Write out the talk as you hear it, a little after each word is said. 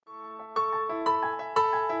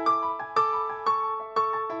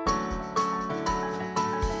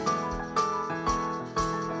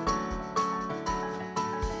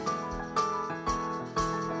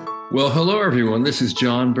Well, hello, everyone. This is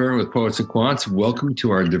John Byrne with Poets and Quants. Welcome to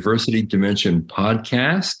our Diversity Dimension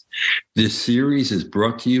podcast. This series is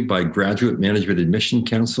brought to you by Graduate Management Admission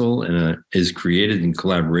Council and is created in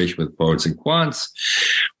collaboration with Poets and Quants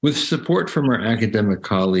with support from our academic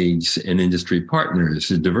colleagues and industry partners.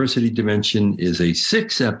 The Diversity Dimension is a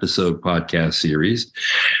 6-episode podcast series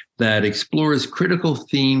that explores critical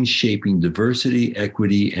themes shaping diversity,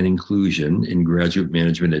 equity, and inclusion in graduate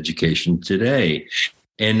management education today.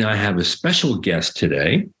 And I have a special guest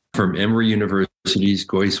today from Emory University's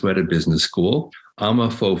Goizueta Business School, Ama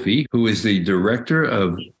Fofi, who is the Director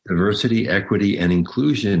of Diversity, Equity, and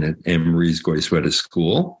Inclusion at Emory's Goizueta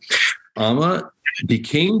School. Ama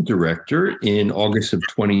became director in August of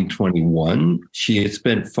 2021. She had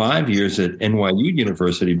spent 5 years at NYU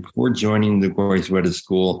University before joining the Goizueta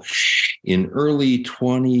School in early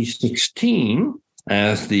 2016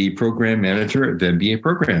 as the program manager of MBA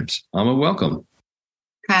programs. Ama, welcome.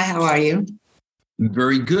 Hi, how are you?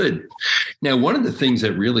 Very good. Now, one of the things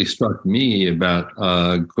that really struck me about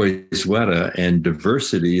Goizueta and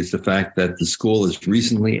diversity is the fact that the school has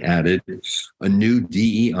recently added a new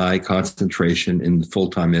DEI concentration in the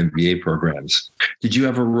full-time MBA programs. Did you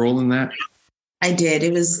have a role in that? I did.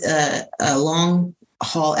 It was a long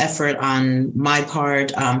haul effort on my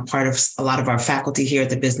part, part of a lot of our faculty here at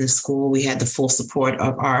the business school. We had the full support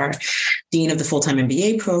of our Dean of the full-time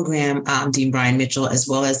MBA program, Dean Brian Mitchell, as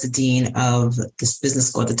well as the Dean of this business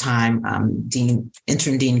school at the time,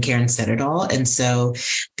 Interim Dean Karen Sederdall. And so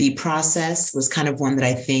the process was kind of one that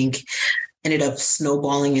I think ended up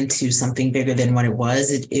snowballing into something bigger than what it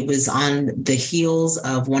was. It was on the heels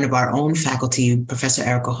of one of our own faculty, Professor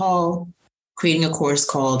Erica Hall, creating a course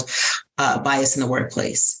called Bias in the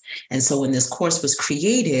Workplace. And so when this course was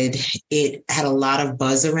created, it had a lot of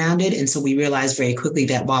buzz around it. And so we realized very quickly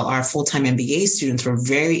that while our full-time MBA students were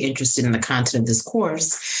very interested in the content of this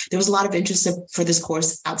course, there was a lot of interest for this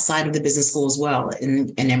course outside of the business school as well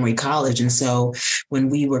in Emory College. And so when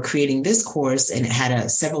we were creating this course, and it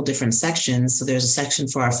had several different sections, so there's a section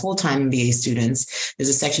for our full-time MBA students, there's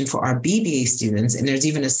a section for our BBA students, and there's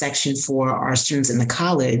even a section for our students in the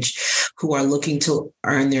college who are looking to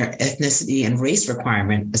earn their ethnicity and race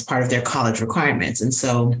requirement as part of their college requirements. And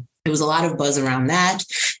so there was a lot of buzz around that.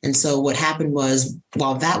 And so what happened was,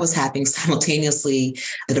 while that was happening simultaneously,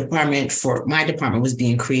 my department was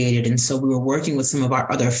being created. And so we were working with some of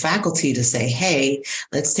our other faculty to say, hey,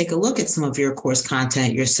 let's take a look at some of your course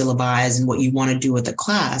content, your syllabi, and what you want to do with the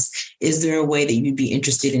class. Is there a way that you'd be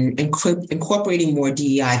interested in incorporating more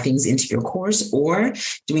DEI things into your course? Or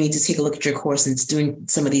do we need to take a look at your course and it's doing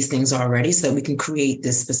some of these things already so that we can create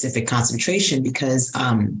this specific concentration? Because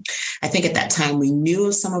I think at that time we knew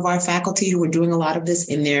of some of our faculty who were doing a lot of this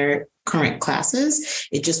in their current classes.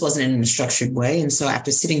 It just wasn't in a structured way. And so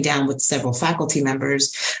after sitting down with several faculty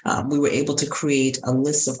members, we were able to create a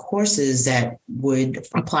list of courses that would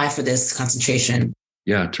apply for this concentration.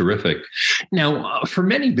 Yeah, terrific. Now, for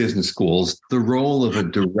many business schools, the role of a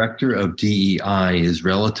director of DEI is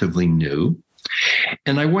relatively new.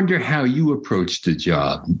 And I wonder how you approached the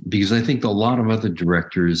job, because I think a lot of other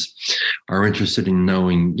directors are interested in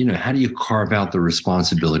knowing, how do you carve out the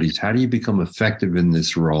responsibilities? How do you become effective in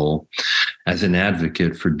this role as an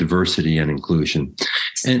advocate for diversity and inclusion?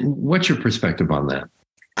 And what's your perspective on that?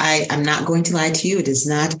 I'm not going to lie to you. It is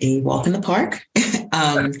not a walk in the park.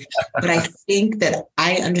 But I think that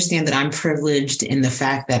I understand that I'm privileged in the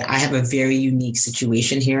fact that I have a very unique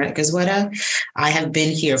situation here at Goizueta. I have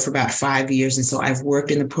been here for about 5 years. And so I've worked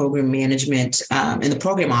in the program management, in the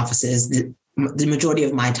program offices, the majority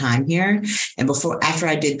of my time here. And after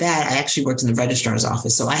I did that, I actually worked in the registrar's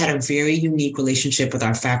office. So I had a very unique relationship with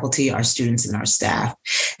our faculty, our students, and our staff.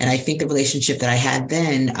 And I think the relationship that I had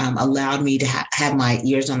then allowed me to have my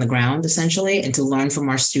ears on the ground, essentially, and to learn from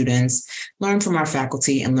our students, learn from our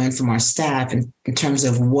faculty, and learn from our staff in terms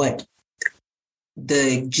of what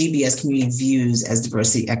the GBS community views as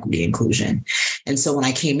diversity, equity, inclusion. And so when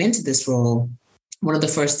I came into this role, one of the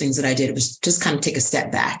first things that I did was just kind of take a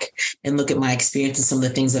step back and look at my experience and some of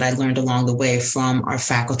the things that I learned along the way from our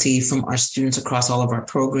faculty, from our students across all of our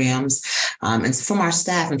programs, and from our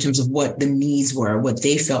staff in terms of what the needs were, what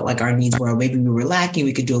they felt like our needs were. Maybe we were lacking,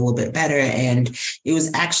 we could do a little bit better. And it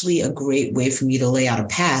was actually a great way for me to lay out a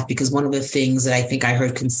path, because one of the things that I think I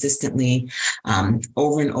heard consistently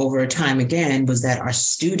over and over time again was that our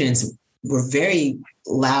students were very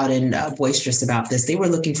loud and boisterous about this. They were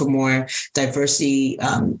looking for more diversity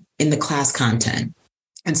in the class content.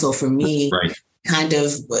 And so for me, kind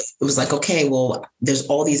of, it was like, okay, well, there's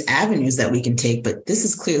all these avenues that we can take, but this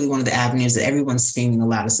is clearly one of the avenues that everyone's screaming the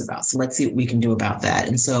loudest about. So let's see what we can do about that.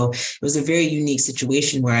 And so it was a very unique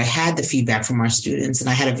situation where I had the feedback from our students, and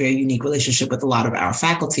I had a very unique relationship with a lot of our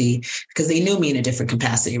faculty because they knew me in a different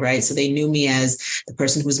capacity, right? So they knew me as the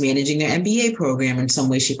person who was managing their MBA program in some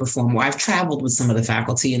way, shape, or form, where I've traveled with some of the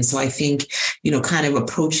faculty. And so I think, kind of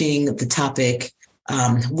approaching the topic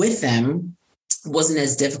with them wasn't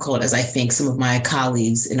as difficult as I think some of my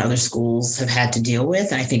colleagues in other schools have had to deal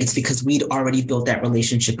with. And I think it's because we'd already built that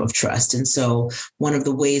relationship of trust. And so one of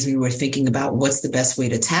the ways we were thinking about what's the best way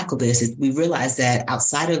to tackle this is we realized that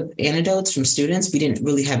outside of anecdotes from students, we didn't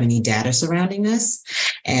really have any data surrounding this.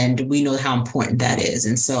 And we know how important that is.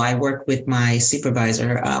 And so I worked with my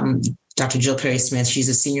supervisor, Dr. Jill Perry-Smith. She's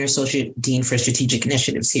a senior associate dean for strategic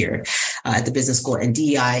initiatives here at the business school, and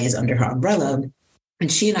DEI is under her umbrella.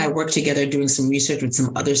 And she and I worked together doing some research with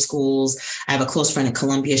some other schools. I have a close friend at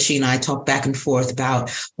Columbia. She and I talked back and forth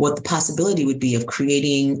about what the possibility would be of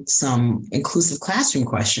creating some inclusive classroom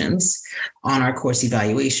questions on our course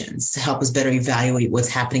evaluations to help us better evaluate what's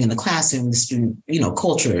happening in the classroom, the student,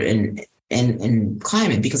 culture and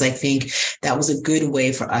climate, because I think that was a good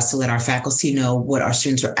way for us to let our faculty know what our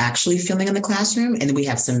students are actually feeling in the classroom. And then we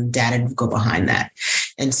have some data to go behind that.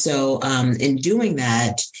 And so in doing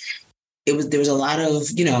that, there was a lot of,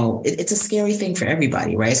 it's a scary thing for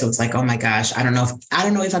everybody, right? So it's like, oh my gosh, I don't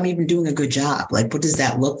know if I'm even doing a good job. Like, what does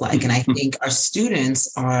that look like? And I think our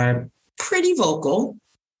students are pretty vocal,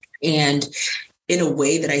 and in a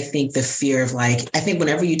way that I think the fear of I think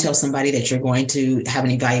whenever you tell somebody that you're going to have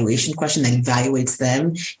an evaluation question that evaluates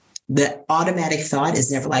them, the automatic thought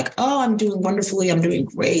is never like, oh, I'm doing wonderfully, I'm doing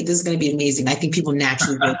great, this is going to be amazing. I think people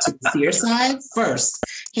naturally go to the fear side first.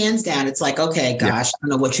 Hands down, it's like, okay, gosh, I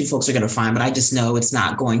don't know what you folks are going to find, but I just know it's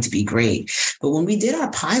not going to be great. But when we did our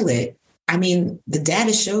pilot, the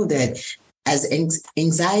data showed that as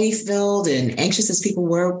anxiety-filled and anxious as people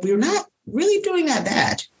were, we were not really doing that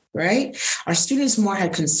bad, right? Our students more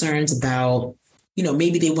had concerns about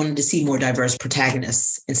maybe they wanted to see more diverse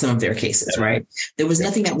protagonists in some of their cases, right? There was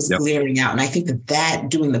nothing that was glaring out. And I think that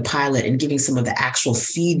doing the pilot and giving some of the actual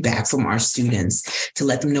feedback from our students to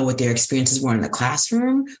let them know what their experiences were in the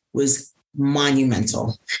classroom was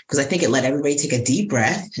monumental, because I think it let everybody take a deep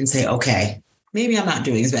breath and say, okay, maybe I'm not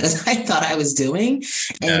doing as bad as I thought I was doing.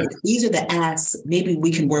 And these are the asks. Maybe we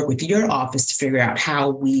can work with your office to figure out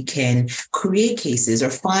how we can create cases or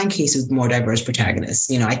find cases with more diverse protagonists.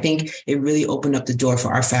 I think it really opened up the door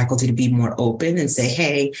for our faculty to be more open and say,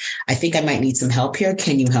 hey, I think I might need some help here.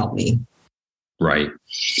 Can you help me? Right.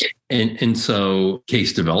 And so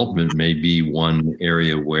case development may be one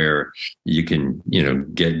area where you can,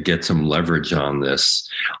 get some leverage on this.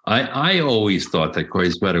 I always thought that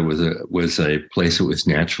Koisbeta was a place that was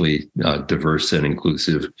naturally diverse and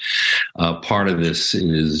inclusive. Part of this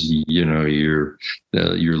is, your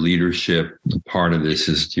leadership. Part of this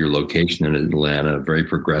is your location in Atlanta, a very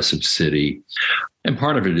progressive city. And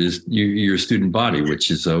part of it is your student body, which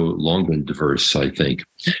has long been diverse, I think.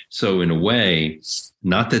 So in a way,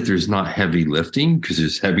 not that there's not heavy lifting, because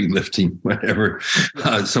there's heavy lifting whenever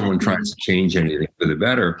someone tries to change anything for the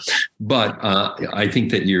better. But I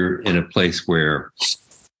think that you're in a place where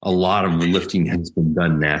a lot of the lifting has been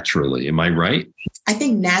done naturally. Am I right? I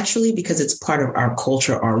think naturally, because it's part of our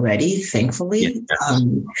culture already, thankfully.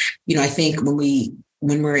 I think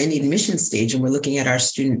when we're in the admissions stage and we're looking at our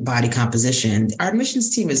student body composition, our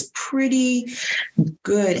admissions team is pretty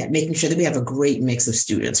good at making sure that we have a great mix of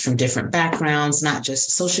students from different backgrounds, not just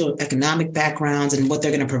socioeconomic backgrounds, and what they're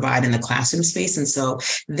going to provide in the classroom space. And so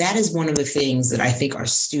that is one of the things that I think our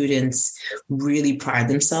students really pride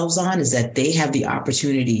themselves on, is that they have the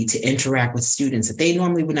opportunity to interact with students that they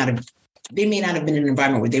normally would not have. They may not have been in an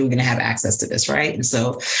environment where they were going to have access to this, right? And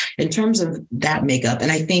so in terms of that makeup, and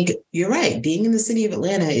I think you're right, being in the city of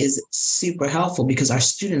Atlanta is super helpful because our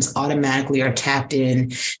students automatically are tapped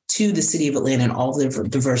in to the city of Atlanta and all the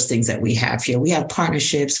diverse things that we have here. We have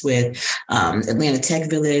partnerships with Atlanta Tech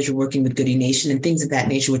Village, we're working with Goody Nation and things of that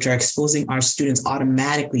nature, which are exposing our students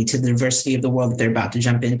automatically to the diversity of the world that they're about to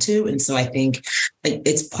jump into. And so I think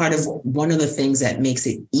it's part of one of the things that makes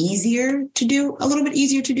it a little bit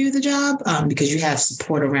easier to do the job, because you have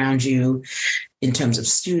support around you in terms of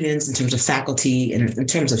students, in terms of faculty, and in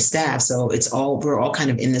terms of staff. So we're all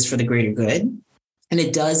kind of in this for the greater good. And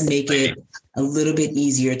it does make it a little bit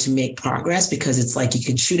easier to make progress, because it's like you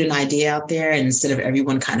can shoot an idea out there, and instead of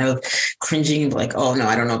everyone kind of cringing like, oh no,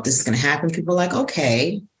 I don't know if this is going to happen, people are like,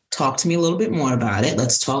 okay, talk to me a little bit more about it.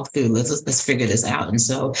 Let's talk through, let's figure this out. And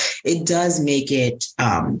so it does make it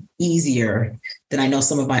easier than I know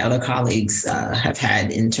some of my other colleagues have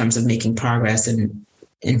had in terms of making progress and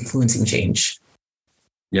influencing change.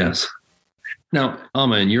 Yes. Now,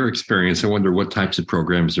 Alma, in your experience, I wonder what types of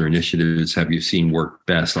programs or initiatives have you seen work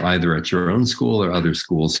best, either at your own school or other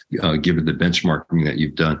schools, given the benchmarking that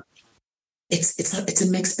you've done? It's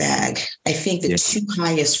a mixed bag. I think the two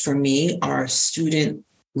highest for me are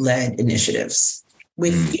student-led initiatives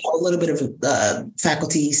with a little bit of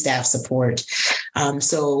faculty, staff support.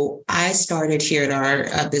 So I started here at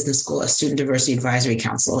our business school a Student Diversity Advisory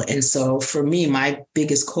Council. And so for me, my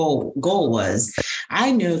biggest goal was,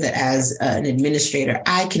 I know that as an administrator,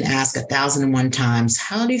 I can ask 1,001 times,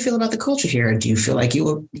 how do you feel about the culture here? Do you feel like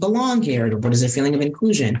you belong here? What is the feeling of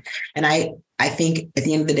inclusion? And I think at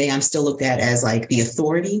the end of the day, I'm still looked at as like the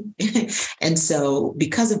authority. And so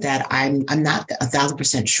because of that, I'm not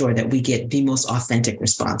 1,000% sure that we get the most authentic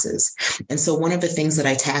responses. And so one of the things that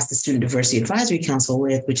I tasked the Student Diversity Advisory Council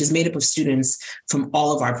with, which is made up of students from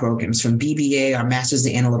all of our programs, from BBA, our Masters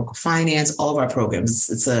in Analytical Finance, all of our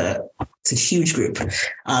programs. It's a huge group.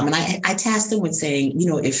 And I tasked them with saying,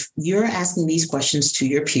 if you're asking these questions to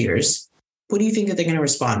your peers, what do you think that they're going to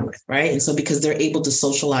respond with, right? And so because they're able to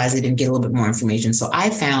socialize it and get a little bit more information. So I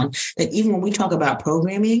found that even when we talk about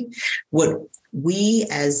programming, what we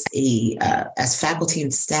as faculty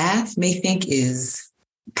and staff may think is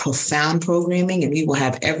profound programming, and we will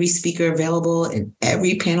have every speaker available and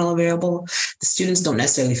every panel available, the students don't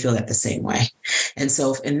necessarily feel that the same way. And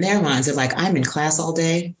so in their minds, they're like, I'm in class all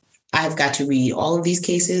day. I've got to read all of these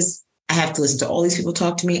cases. I have to listen to all these people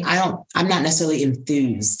talk to me. I'm not necessarily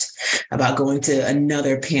enthused about going to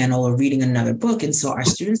another panel or reading another book. And so our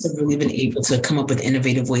students have really been able to come up with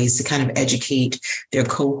innovative ways to kind of educate their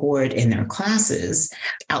cohort and their classes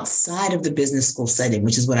outside of the business school setting,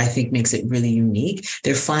 which is what I think makes it really unique.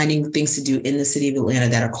 They're finding things to do in the city of Atlanta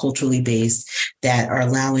that are culturally based, that are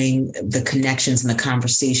allowing the connections and the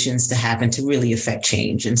conversations to happen to really affect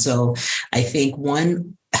change. And so I think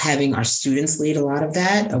having our students lead a lot of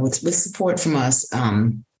that with support from us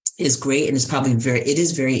is great, and it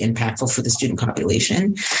is very impactful for the student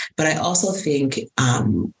population. But I also think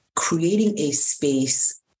creating a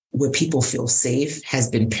space where people feel safe has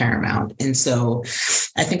been paramount. And so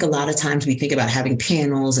I think a lot of times we think about having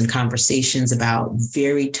panels and conversations about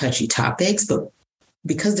very touchy topics, but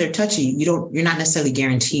because they're touchy, you're not necessarily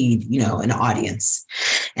guaranteed, an audience.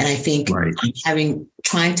 And I think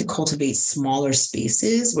trying to cultivate smaller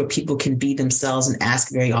spaces where people can be themselves and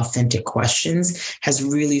ask very authentic questions has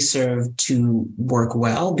really served to work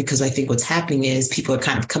well, because I think what's happening is people are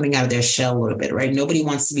kind of coming out of their shell a little bit, right? Nobody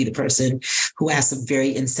wants to be the person who asked a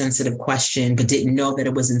very insensitive question, but didn't know that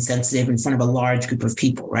it was insensitive in front of a large group of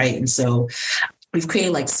people, right? And so we've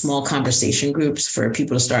created like small conversation groups for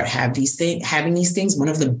people to start having these things. One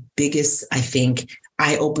of the biggest, I think,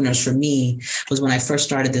 eye openers for me was when I first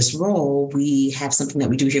started this role. We have something that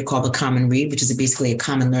we do here called the Common Read, which is basically a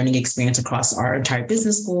common learning experience across our entire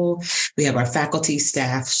business school. We have our faculty,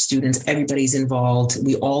 staff, students, everybody's involved.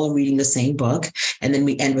 We all are reading the same book. And then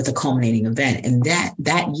we end with a culminating event. And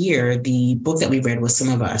that year, the book that we read was Some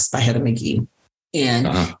of Us by Heather McGhee. And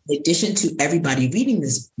in addition to everybody reading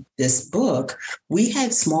this book, we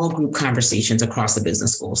had small group conversations across the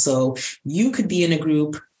business school. So you could be in a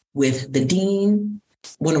group with the dean,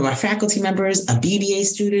 one of our faculty members, a BBA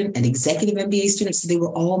student, an executive MBA student. So they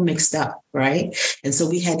were all mixed up, right? And so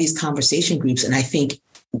we had these conversation groups. And I think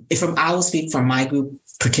I will speak from my group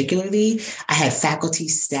particularly, I had faculty,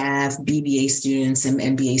 staff, BBA students, and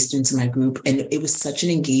MBA students in my group. And it was such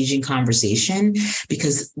an engaging conversation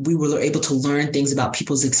because we were able to learn things about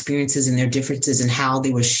people's experiences and their differences and how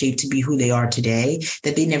they were shaped to be who they are today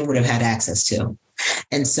that they never would have had access to.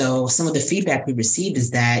 And so some of the feedback we received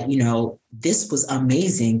is that, this was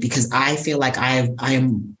amazing because I feel like I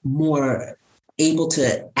am more able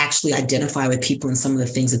to actually identify with people and some of the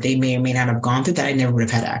things that they may or may not have gone through that I never would have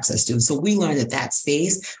had access to. So we learned that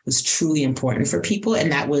space was truly important for people.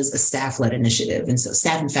 And that was a staff-led initiative. And so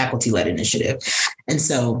staff and faculty-led initiative. And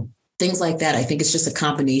so things like that, I think it's just a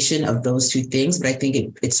combination of those two things. But I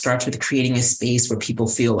think it starts with creating a space where people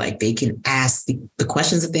feel like they can ask the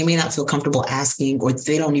questions that they may not feel comfortable asking, or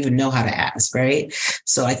they don't even know how to ask, right?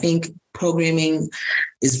 So I think programming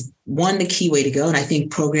is the key way to go. And I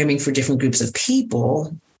think programming for different groups of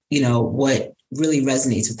people, what really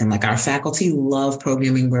resonates with them. Like our faculty love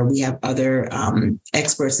programming where we have other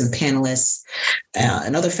experts and panelists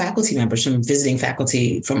and other faculty members from visiting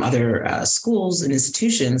faculty from other schools and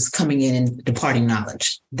institutions coming in and departing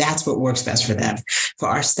knowledge. That's what works best for them. For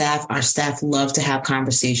our staff love to have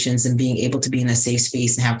conversations and being able to be in a safe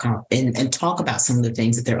space and have and talk about some of the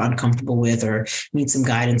things that they're uncomfortable with or need some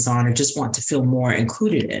guidance on or just want to feel more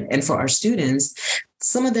included in. And for our students,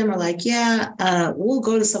 some of them are like, we'll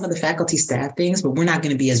go to some of the faculty staff things, but we're not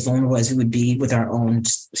going to be as vulnerable as we would be with our own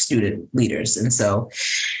student leaders. And so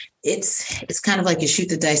it's kind of like you shoot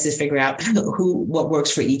the dice to figure out what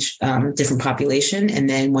works for each different population. And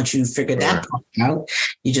then once you figure that part out,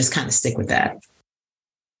 you just kind of stick with that.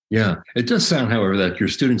 Yeah, it does sound, however, that your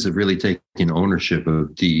students have really taken ownership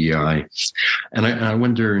of DEI. And I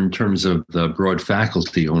wonder, in terms of the broad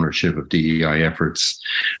faculty ownership of DEI efforts,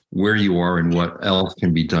 where you are and what else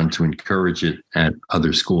can be done to encourage it at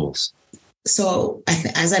other schools. So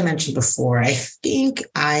as I mentioned before, I think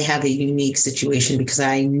I have a unique situation because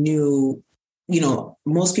I knew,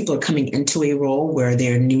 most people are coming into a role where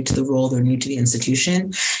they're new to the role, they're new to the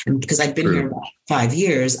institution. And because I've been here about 5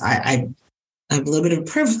 years, I have a little bit of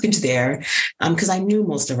privilege there because I knew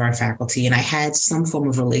most of our faculty and I had some form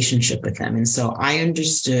of relationship with them. And so I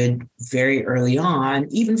understood very early on,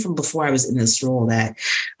 even from before I was in this role, that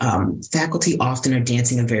faculty often are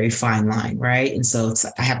dancing a very fine line, right? And so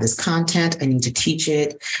I have this content, I need to teach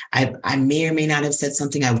it. I may or may not have said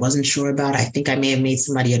something I wasn't sure about. I think I may have made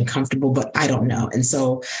somebody uncomfortable, but I don't know. And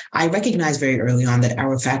so I recognized very early on that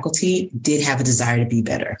our faculty did have a desire to be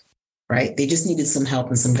better. Right? They just needed some help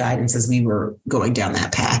and some guidance as we were going down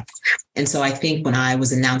that path. And so I think when I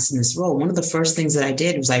was announced in this role, one of the first things that I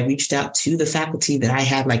did was I reached out to the faculty that I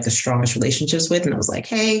had like the strongest relationships with. And I was like,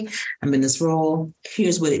 hey, I'm in this role.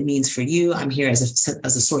 Here's what it means for you. I'm here as a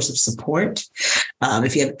source of support.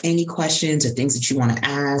 If you have any questions or things that you want to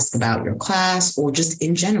ask about your class or just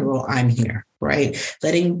in general, I'm here. Right?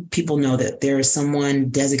 Letting people know that there is someone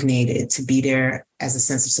designated to be there as a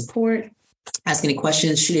sense of support. Ask any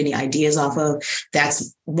questions, shoot any ideas off of.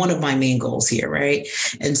 That's one of my main goals here, right?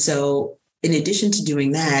 And so in addition to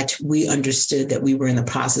doing that, we understood that we were in the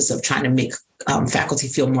process of trying to make faculty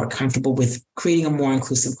feel more comfortable with creating a more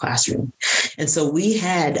inclusive classroom. And so we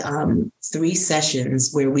had 3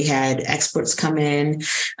 sessions where we had experts come in.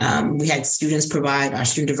 We had students provide, our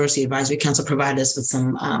Student Diversity Advisory Council provided us with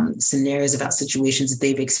some scenarios about situations that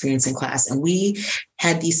they've experienced in class. And we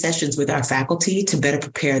had these sessions with our faculty to better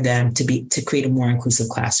prepare them to create a more inclusive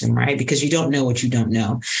classroom, right? Because you don't know what you don't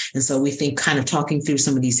know. And so we think kind of talking through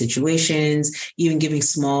some of these situations, even giving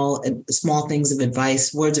small things of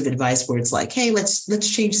advice, words of advice where it's like, hey, let's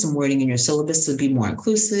change some wording in your syllabus to be more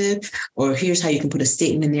inclusive, or here's how you can put a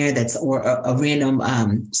statement in there or a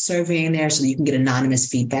random survey in there so that you can get anonymous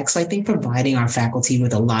feedback. So I think providing our faculty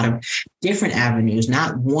with a lot of different avenues,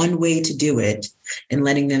 not one way to do it, and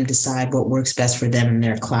letting them decide what works best for them in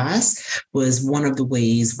their class was one of the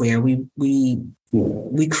ways where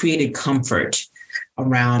we created comfort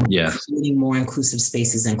around creating more inclusive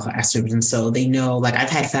spaces in classrooms. And so they know, like I've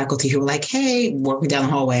had faculty who were like, hey, walking down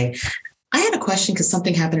the hallway, I had a question because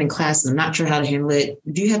something happened in class and I'm not sure how to handle it.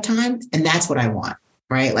 Do you have time? And that's what I want,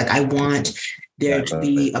 right? Like I want there to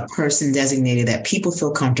be a person designated that people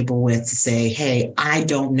feel comfortable with to say, hey, I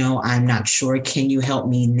don't know. I'm not sure. Can you help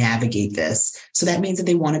me navigate this? So that means that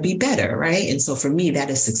they want to be better, right? And so for me, that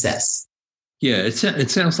is success. Yeah, it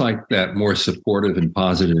sounds like that more supportive and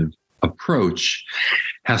positive approach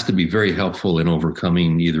has to be very helpful in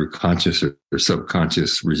overcoming either conscious or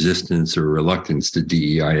subconscious resistance or reluctance to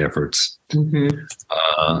DEI efforts.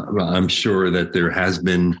 Mm-hmm. I'm sure that there has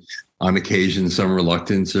been, on occasion, some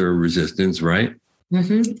reluctance or resistance, right?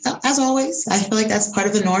 Mm-hmm. As always, I feel like that's part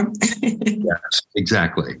of the norm. Yes,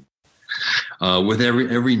 exactly. With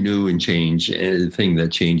every new and change, anything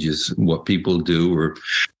that changes what people do or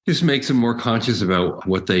just makes them more conscious about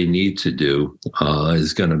what they need to do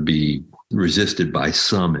is going to be resisted by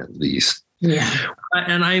some, at least. Yeah.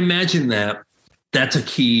 And I imagine that that's a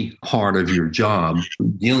key part of your job,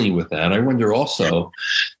 dealing with that. I wonder also,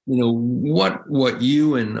 what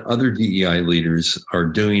you and other DEI leaders are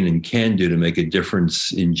doing and can do to make a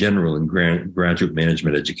difference in general in graduate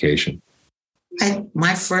management education.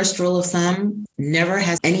 My first rule of thumb, never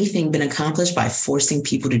has anything been accomplished by forcing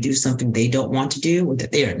people to do something they don't want to do or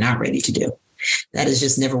that they are not ready to do. That has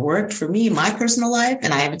just never worked for me in my personal life.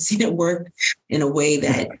 And I haven't seen it work in a way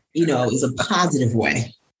that, is a positive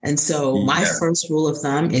way. And so my first rule of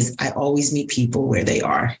thumb is I always meet people where they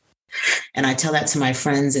are. And I tell that to my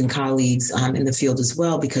friends and colleagues in the field as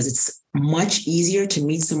well, because much easier to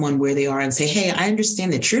meet someone where they are and say, hey, I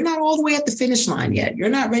understand that you're not all the way at the finish line yet. You're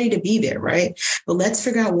not ready to be there, right? But let's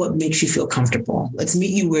figure out what makes you feel comfortable. Let's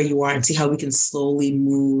meet you where you are and see how we can slowly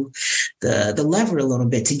move the lever a little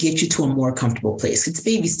bit to get you to a more comfortable place. It's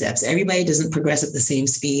baby steps. Everybody doesn't progress at the same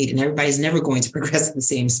speed, and everybody's never going to progress at the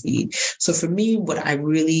same speed. So for me, what I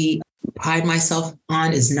really pride myself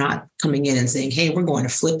on is not coming in and saying, hey, we're going to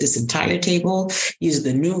flip this entire table. These are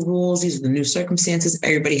the new rules. These are the new circumstances.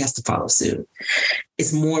 Everybody has to follow suit.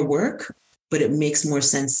 It's more work, but it makes more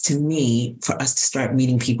sense to me for us to start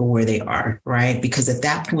meeting people where they are, right? Because at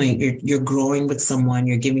that point, you're growing with someone,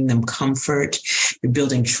 you're giving them comfort, you're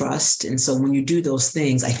building trust. And so when you do those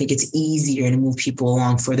things, I think it's easier to move people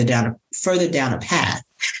along further down a path,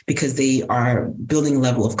 because they are building a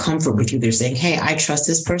level of comfort with you. They're saying, hey, I trust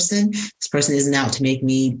this person. This person isn't out to make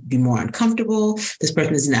me be more uncomfortable. This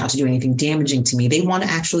person isn't out to do anything damaging to me. They want to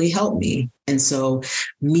actually help me. And so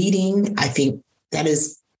meeting, I think that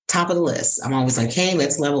is top of the list. I'm always like, hey,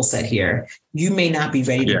 let's level set here. You may not be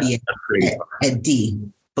ready to be at D,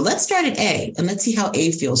 but let's start at A and let's see how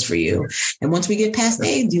A feels for you. And once we get past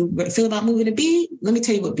A, do you feel about moving to B? Let me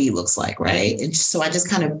tell you what B looks like, right? And so I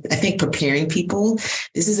think preparing people,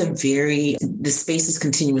 the space is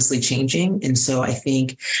continuously changing. And so I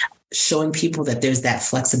think showing people that there's that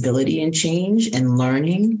flexibility in change and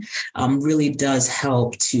learning really does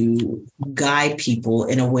help to guide people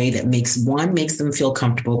in a way that makes them feel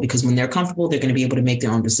comfortable, because when they're comfortable, they're going to be able to make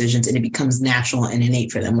their own decisions, and it becomes natural and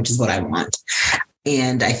innate for them, which is what I want.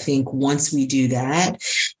 And I think once we do that,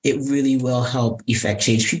 it really will help effect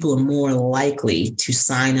change. People are more likely to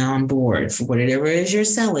sign on board for whatever it is you're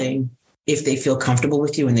selling if they feel comfortable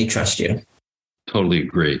with you and they trust you. Totally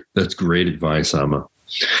agree. That's great advice, Amma.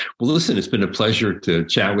 Well, listen, it's been a pleasure to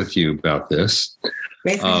chat with you about this.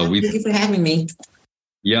 Thank you for having me.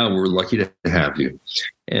 Yeah, we're lucky to have you.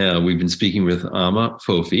 We've been speaking with Amma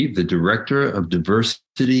Fofi, the Director of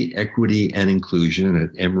Diversity, Equity, and Inclusion at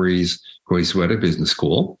Emory's Goizueta Business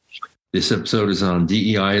School. This episode is on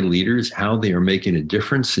DEI leaders, how they are making a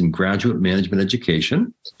difference in graduate management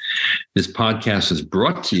education. This podcast is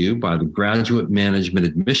brought to you by the Graduate Management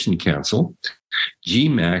Admission Council.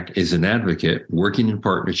 GMAC is an advocate working in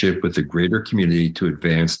partnership with the greater community to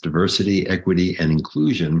advance diversity, equity, and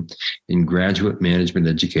inclusion in graduate management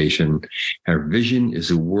education. Our vision is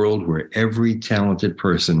a world where every talented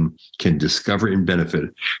person can discover and benefit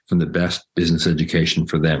from the best business education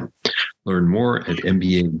for them. Learn more at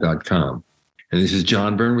mba.com. And this is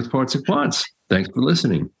John Byrne with Poets and Quants. Thanks for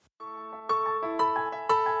listening.